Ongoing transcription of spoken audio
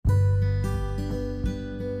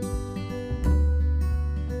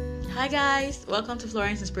Hi guys, welcome to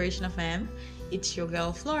Florence Inspiration FM. It's your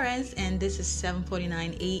girl Florence, and this is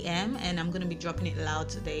 7:49 a.m. and I'm gonna be dropping it loud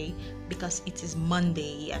today because it is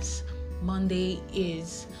Monday. Yes, Monday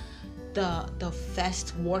is the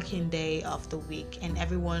first working day of the week, and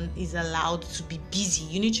everyone is allowed to be busy.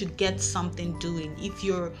 You need to get something doing. If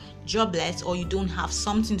you're jobless or you don't have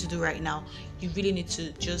something to do right now, you really need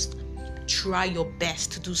to just try your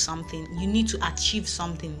best to do something. You need to achieve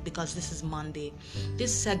something because this is Monday.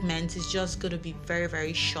 This segment is just going to be very,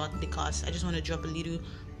 very short because I just want to drop a little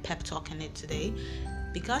pep talk in it today.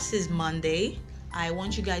 Because it's Monday, I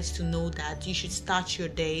want you guys to know that you should start your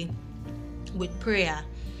day with prayer.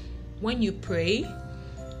 When you pray,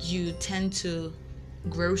 you tend to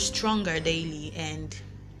grow stronger daily, and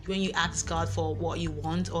when you ask God for what you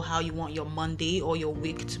want or how you want your Monday or your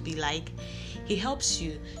week to be like, He helps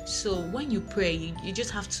you. So when you pray, you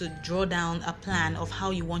just have to draw down a plan of how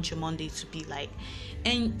you want your Monday to be like.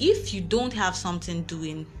 And if you don't have something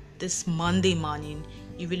doing this Monday morning,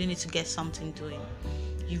 you really need to get something doing.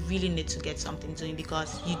 You really need to get something doing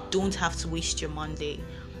because you don't have to waste your Monday.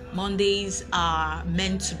 Mondays are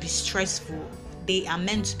meant to be stressful. They are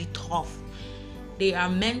meant to be tough. They are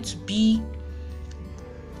meant to be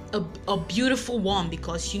a beautiful one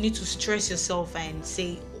because you need to stress yourself and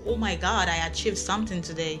say, oh my God, I achieved something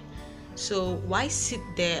today. So why sit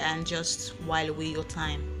there and just while away your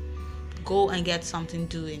time? Go and get something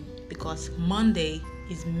doing because Monday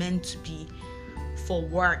is meant to be for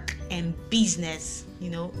work and business. You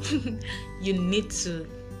need to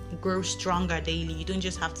grow stronger daily. You don't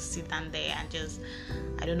just have to sit down there and just,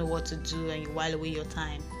 I don't know what to do, and you while away your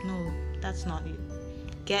time. No, that's not it.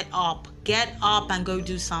 Get up and go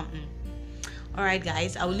do something. All right,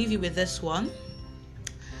 guys, I will leave you with this one.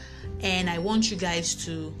 And I want you guys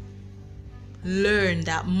to learn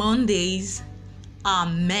that Mondays are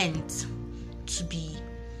meant to be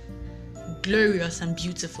glorious and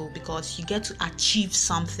beautiful because you get to achieve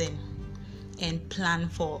something and plan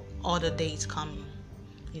for other days coming.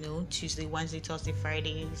 Tuesday, Wednesday, Thursday,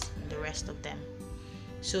 Fridays, and the rest of them.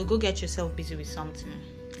 So go get yourself busy with something.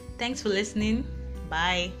 Thanks for listening.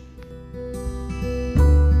 Bye.